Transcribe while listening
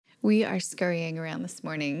We are scurrying around this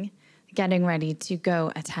morning, getting ready to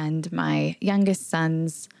go attend my youngest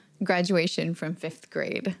son's graduation from fifth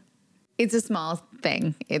grade. It's a small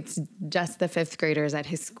thing. It's just the fifth graders at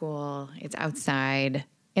his school. It's outside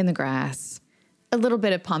in the grass. A little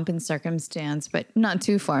bit of pomp and circumstance, but not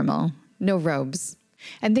too formal. No robes.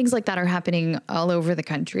 And things like that are happening all over the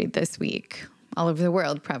country this week, all over the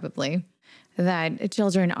world probably, that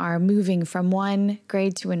children are moving from one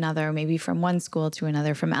grade to another, maybe from one school to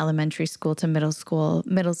another, from elementary school to middle school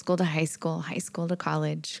to high school to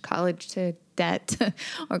college to debt,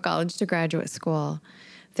 or college to graduate school.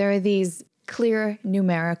 There are these clear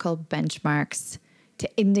numerical benchmarks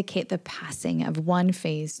to indicate the passing of one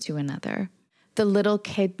phase to another. The little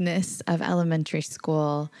kidness of elementary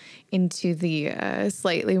school into the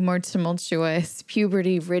slightly more tumultuous,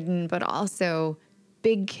 puberty-ridden, but also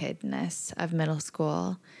big kidness of middle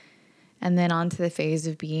school, and then onto the phase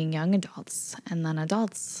of being young adults and then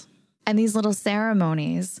adults. And these little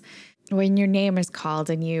ceremonies, when your name is called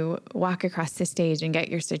and you walk across the stage and get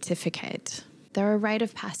your certificate, they're a rite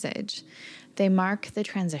of passage. They mark the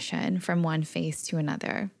transition from one phase to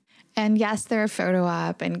another. And yes, they're a photo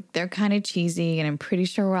op and they're kind of cheesy, and I'm pretty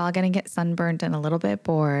sure we're all going to get sunburnt and a little bit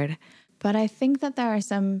bored. But I think that there are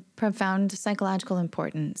some profound psychological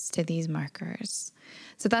importance to these markers.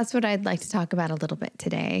 So that's what I'd like to talk about a little bit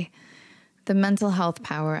today, the mental health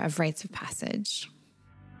power of rites of passage.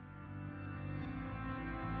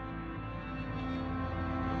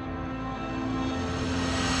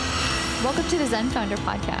 Welcome to the Zen Founder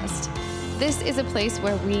podcast. This is a place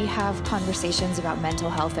where we have conversations about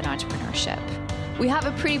mental health and entrepreneurship. We have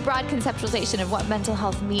a pretty broad conceptualization of what mental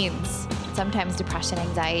health means. Sometimes depression,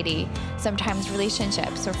 anxiety, sometimes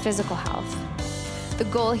relationships or physical health. The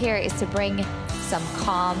goal here is to bring some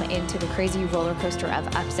calm into the crazy roller coaster of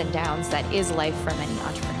ups and downs that is life for many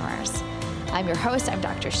entrepreneurs. I'm your host. I'm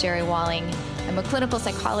Dr. Sherry Walling. I'm a clinical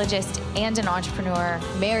psychologist and an entrepreneur,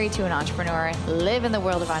 married to an entrepreneur, live in the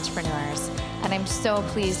world of entrepreneurs, and I'm so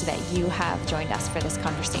pleased that you have joined us for this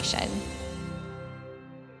conversation.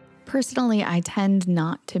 Personally, I tend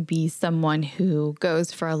not to be someone who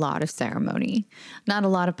goes for a lot of ceremony, not a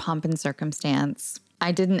lot of pomp and circumstance.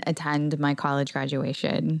 I didn't attend my college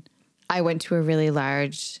graduation. I went to a really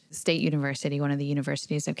large state university, one of the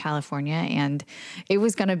universities of California, and it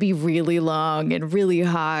was going to be really long and really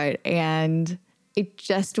hot, and it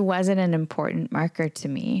just wasn't an important marker to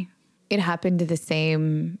me. It happened the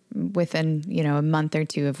same within, a month or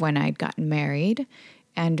two of when I'd gotten married,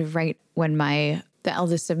 and right when the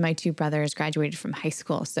eldest of my two brothers graduated from high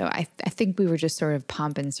school. So I think we were just sort of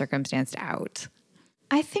pomp and circumstanced out.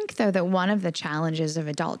 I think, though, that one of the challenges of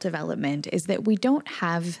adult development is that we don't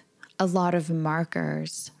have a lot of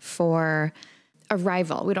markers for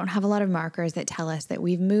arrival. We don't have a lot of markers that tell us that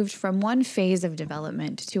we've moved from one phase of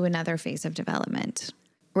development to another phase of development.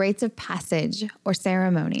 Rites of passage or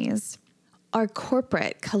ceremonies are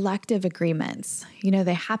corporate, collective agreements.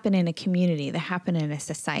 They happen in a community, they happen in a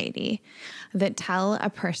society that tell a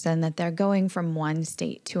person that they're going from one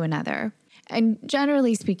state to another. And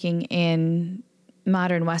generally speaking, in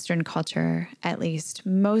modern Western culture, at least,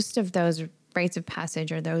 most of those rites of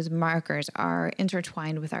passage or those markers are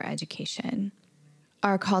intertwined with our education.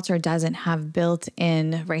 Our culture doesn't have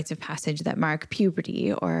built-in rites of passage that mark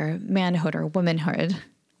puberty or manhood or womanhood.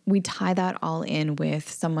 We tie that all in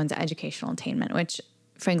with someone's educational attainment, which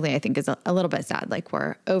frankly, I think is a little bit sad. Like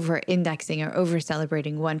we're over-indexing or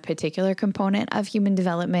over-celebrating one particular component of human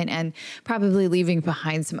development and probably leaving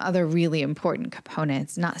behind some other really important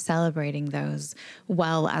components, not celebrating those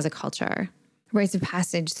well as a culture. Rites of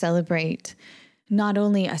passage celebrate not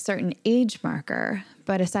only a certain age marker,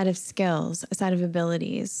 but a set of skills, a set of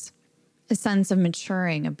abilities, a sense of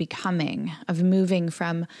maturing, of becoming, of moving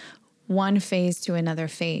from one phase to another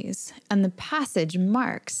phase. And the passage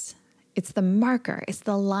marks, it's the marker, it's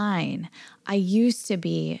the line. I used to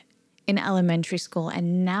be in elementary school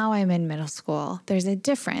and now I'm in middle school. There's a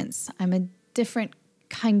difference. I'm a different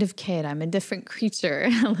kind of kid. I'm a different creature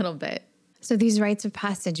a little bit. So these rites of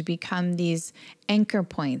passage become these anchor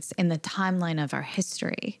points in the timeline of our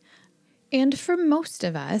history. And for most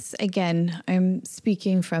of us, again, I'm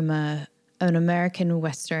speaking from an American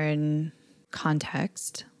Western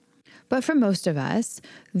context, but for most of us,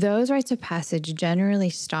 those rites of passage generally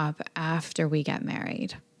stop after we get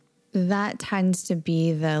married. That tends to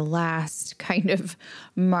be the last kind of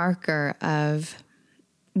marker of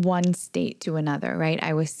one state to another, right?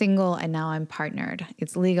 I was single and now I'm partnered.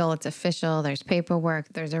 It's legal, it's official, there's paperwork,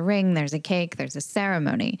 there's a ring, there's a cake, there's a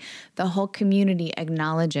ceremony. The whole community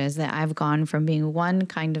acknowledges that I've gone from being one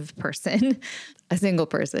kind of person, a single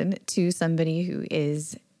person, to somebody who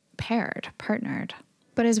is paired, partnered.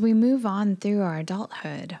 But as we move on through our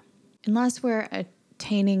adulthood, unless we're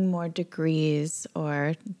attaining more degrees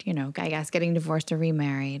or, I guess getting divorced or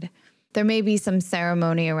remarried, there may be some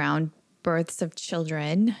ceremony around births of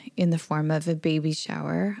children in the form of a baby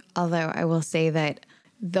shower. Although I will say that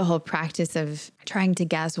the whole practice of trying to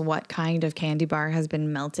guess what kind of candy bar has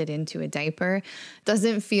been melted into a diaper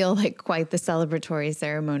doesn't feel like quite the celebratory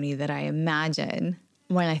ceremony that I imagine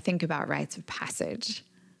when I think about rites of passage.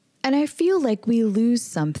 And I feel like we lose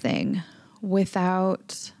something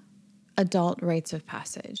without adult rites of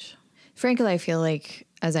passage. Frankly, I feel like,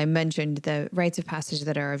 as I mentioned, the rites of passage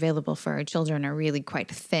that are available for our children are really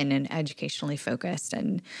quite thin and educationally focused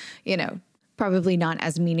and, probably not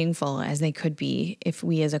as meaningful as they could be if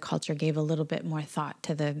we as a culture gave a little bit more thought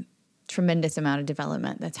to the tremendous amount of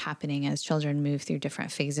development that's happening as children move through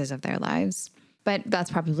different phases of their lives. But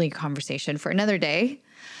that's probably a conversation for another day.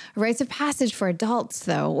 Rites of passage for adults,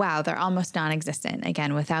 though, wow, they're almost non-existent.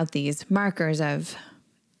 Again, without these markers of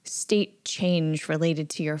state change related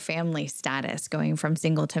to your family status, going from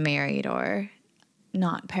single to married or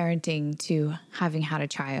not parenting to having had a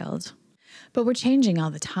child. But we're changing all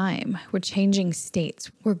the time. We're changing states.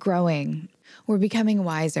 We're growing. We're becoming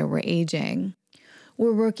wiser. We're aging.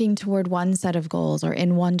 We're working toward one set of goals or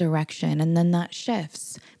in one direction, and then that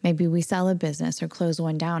shifts. Maybe we sell a business or close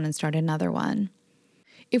one down and start another one.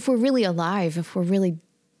 If we're really alive, if we're really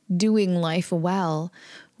doing life well,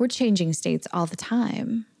 we're changing states all the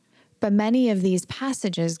time. But many of these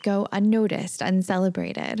passages go unnoticed,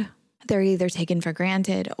 uncelebrated. They're either taken for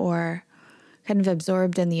granted or kind of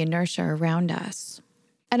absorbed in the inertia around us.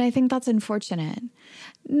 And I think that's unfortunate,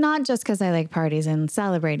 not just because I like parties and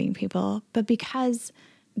celebrating people, but because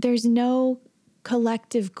there's no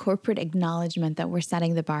collective corporate acknowledgement that we're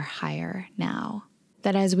setting the bar higher now.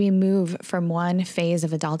 That as we move from one phase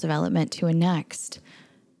of adult development to a next,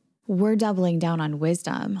 we're doubling down on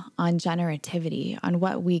wisdom, on generativity, on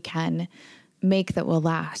what we can make that will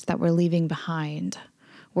last, that we're leaving behind.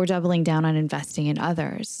 We're doubling down on investing in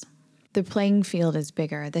others. The playing field is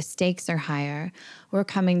bigger. The stakes are higher. We're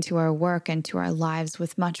coming to our work and to our lives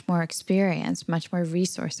with much more experience, much more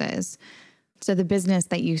resources. So the business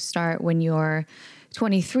that you start when you're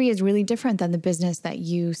 23 is really different than the business that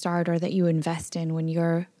you start or that you invest in when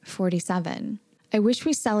you're 47. I wish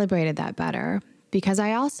we celebrated that better, because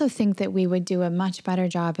I also think that we would do a much better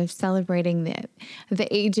job of celebrating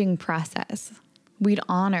the aging process. We'd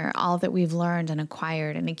honor all that we've learned and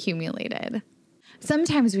acquired and accumulated.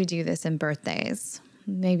 Sometimes we do this in birthdays.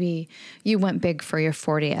 Maybe you went big for your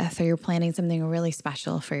 40th or you're planning something really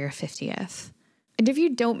special for your 50th. And if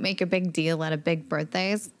you don't make a big deal out of big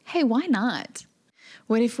birthdays, hey, why not?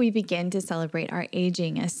 What if we begin to celebrate our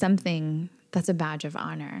aging as something that's a badge of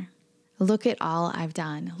honor? Look at all I've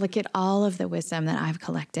done. Look at all of the wisdom that I've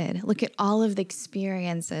collected. Look at all of the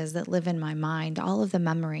experiences that live in my mind, all of the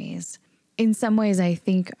memories. In some ways, I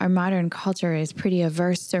think our modern culture is pretty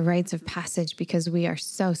averse to rites of passage because we are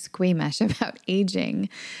so squeamish about aging,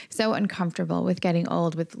 so uncomfortable with getting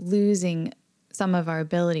old, with losing some of our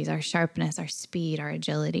abilities, our sharpness, our speed, our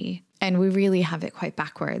agility. And we really have it quite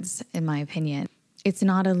backwards, in my opinion. It's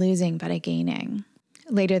not a losing, but a gaining.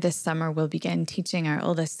 Later this summer, we'll begin teaching our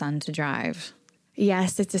oldest son to drive.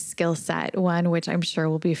 Yes, it's a skill set, one which I'm sure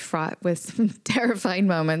will be fraught with some terrifying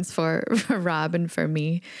moments for Rob and for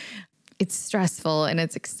me. It's stressful and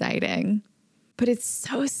it's exciting, but it's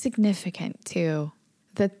so significant too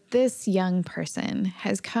that this young person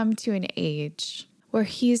has come to an age where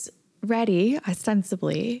he's ready,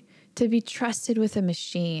 ostensibly, to be trusted with a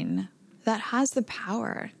machine that has the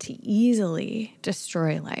power to easily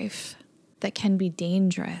destroy life, that can be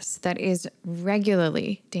dangerous, that is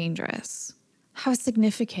regularly dangerous. How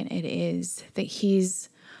significant it is that he's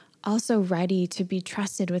also ready to be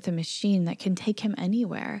trusted with a machine that can take him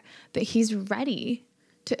anywhere, that he's ready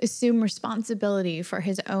to assume responsibility for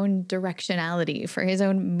his own directionality, for his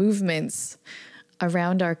own movements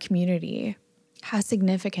around our community. How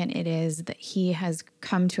significant it is that he has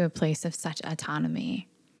come to a place of such autonomy.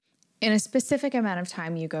 In a specific amount of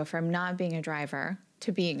time, you go from not being a driver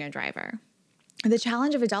to being a driver. The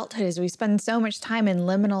challenge of adulthood is we spend so much time in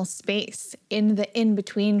liminal space, in the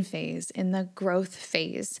in-between phase, in the growth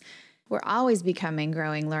phase. We're always becoming,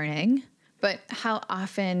 growing, learning. But how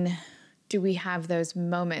often do we have those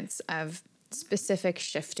moments of specific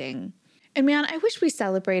shifting? And man, I wish we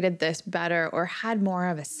celebrated this better or had more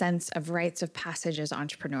of a sense of rites of passage as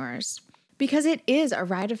entrepreneurs. Because it is a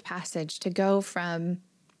rite of passage to go from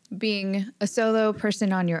being a solo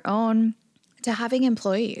person on your own to having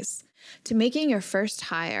employees, to making your first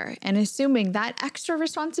hire and assuming that extra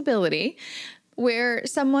responsibility where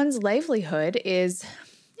someone's livelihood is,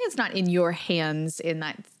 it's not in your hands in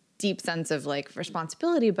that deep sense of like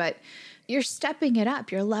responsibility, but you're stepping it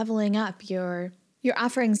up, you're leveling up, you're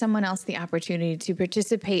offering someone else the opportunity to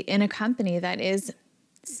participate in a company that is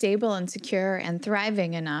stable and secure and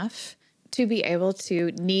thriving enough to be able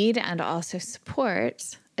to lead and also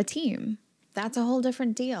support a team. That's a whole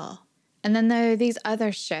different deal. And then there are these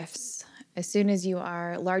other shifts. As soon as you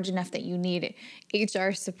are large enough that you need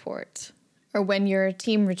HR support, or when your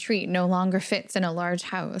team retreat no longer fits in a large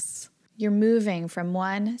house, you're moving from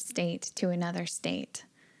one state to another state.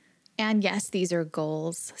 And yes, these are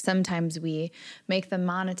goals. Sometimes we make them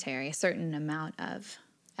monetary, a certain amount of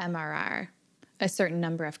MRR, a certain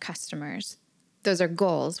number of customers. Those are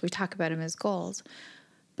goals. We talk about them as goals.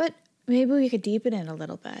 But maybe we could deepen it a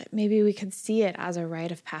little bit. Maybe we could see it as a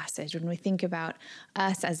rite of passage when we think about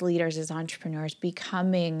us as leaders, as entrepreneurs,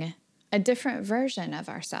 becoming a different version of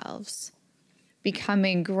ourselves,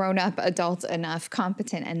 becoming grown-up, adult enough,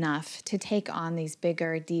 competent enough to take on these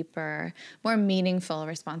bigger, deeper, more meaningful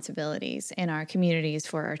responsibilities in our communities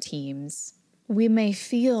for our teams. We may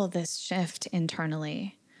feel this shift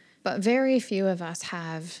internally, but very few of us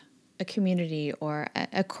have a community or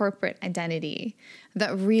a corporate identity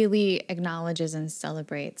that really acknowledges and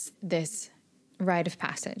celebrates this rite of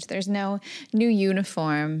passage. There's no new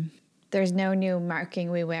uniform. There's no new marking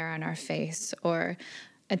we wear on our face or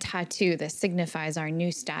a tattoo that signifies our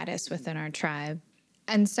new status within our tribe.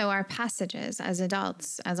 And so our passages as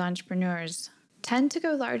adults, as entrepreneurs, tend to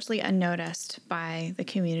go largely unnoticed by the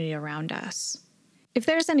community around us. If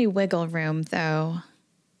there's any wiggle room, though,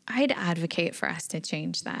 I'd advocate for us to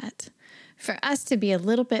change that, for us to be a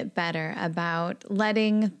little bit better about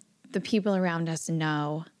letting the people around us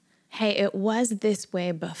know, hey, it was this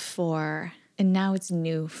way before, and now it's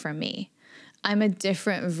new for me. I'm a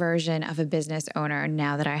different version of a business owner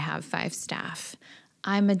now that I have 5 staff.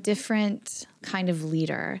 I'm a different kind of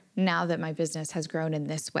leader now that my business has grown in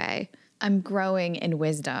this way. I'm growing in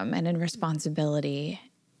wisdom and in responsibility.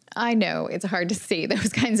 I know it's hard to say those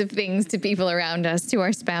kinds of things to people around us, to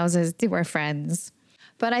our spouses, to our friends.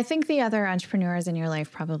 But I think the other entrepreneurs in your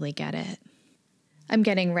life probably get it. I'm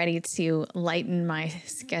getting ready to lighten my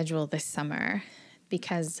schedule this summer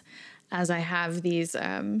because as I have these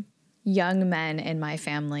young men in my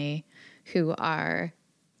family who are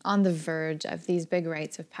on the verge of these big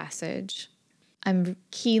rites of passage, I'm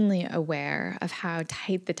keenly aware of how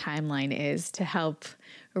tight the timeline is to help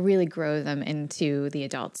really grow them into the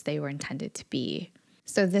adults they were intended to be.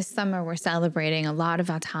 So this summer, we're celebrating a lot of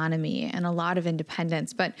autonomy and a lot of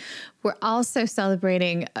independence, but we're also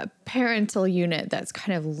celebrating a parental unit that's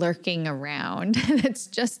kind of lurking around, that's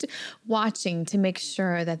just watching to make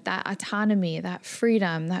sure that that autonomy, that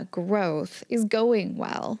freedom, that growth is going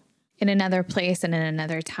well. In another place and in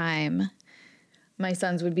another time, my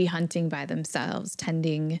sons would be hunting by themselves,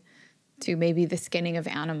 tending to maybe the skinning of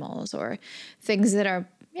animals or things that are,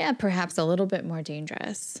 perhaps a little bit more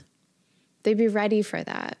dangerous. They'd be ready for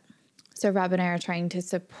that. So Rob and I are trying to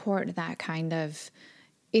support that kind of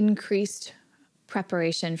increased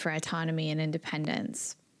preparation for autonomy and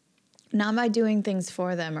independence, not by doing things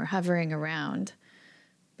for them or hovering around,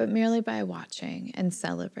 but merely by watching and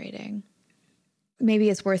celebrating.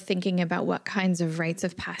 Maybe it's worth thinking about what kinds of rites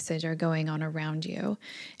of passage are going on around you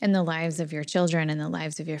in the lives of your children, in the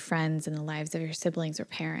lives of your friends, in the lives of your siblings or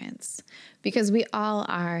parents, because we all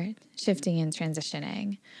are shifting and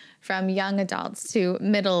transitioning from young adults to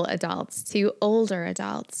middle adults to older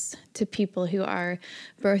adults to people who are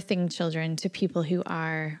birthing children to people who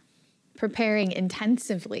are preparing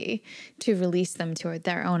intensively to release them to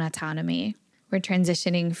their own autonomy. We're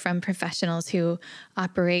transitioning from professionals who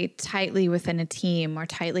operate tightly within a team or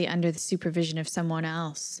tightly under the supervision of someone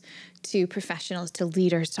else to professionals, to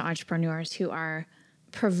leaders, to entrepreneurs who are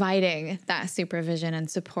providing that supervision and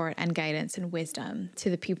support and guidance and wisdom to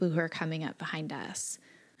the people who are coming up behind us.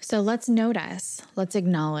 So let's notice, let's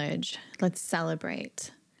acknowledge, let's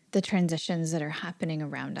celebrate the transitions that are happening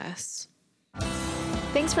around us.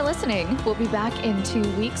 Thanks for listening. We'll be back in 2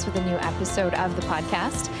 weeks with a new episode of the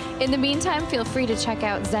podcast. In the meantime, feel free to check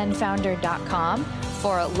out zenfounder.com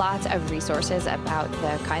for lots of resources about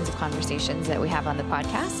the kinds of conversations that we have on the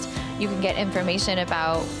podcast. You can get information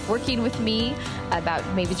about working with me, about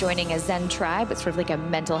maybe joining a Zen tribe. It's sort of like a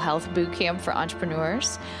mental health boot camp for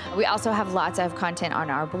entrepreneurs. We also have lots of content on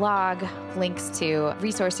our blog, links to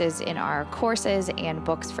resources in our courses and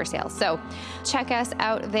books for sale. So check us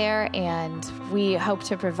out there, and we hope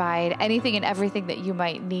to provide anything and everything that you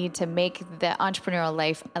might need to make the entrepreneurial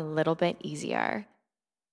life a little bit easier.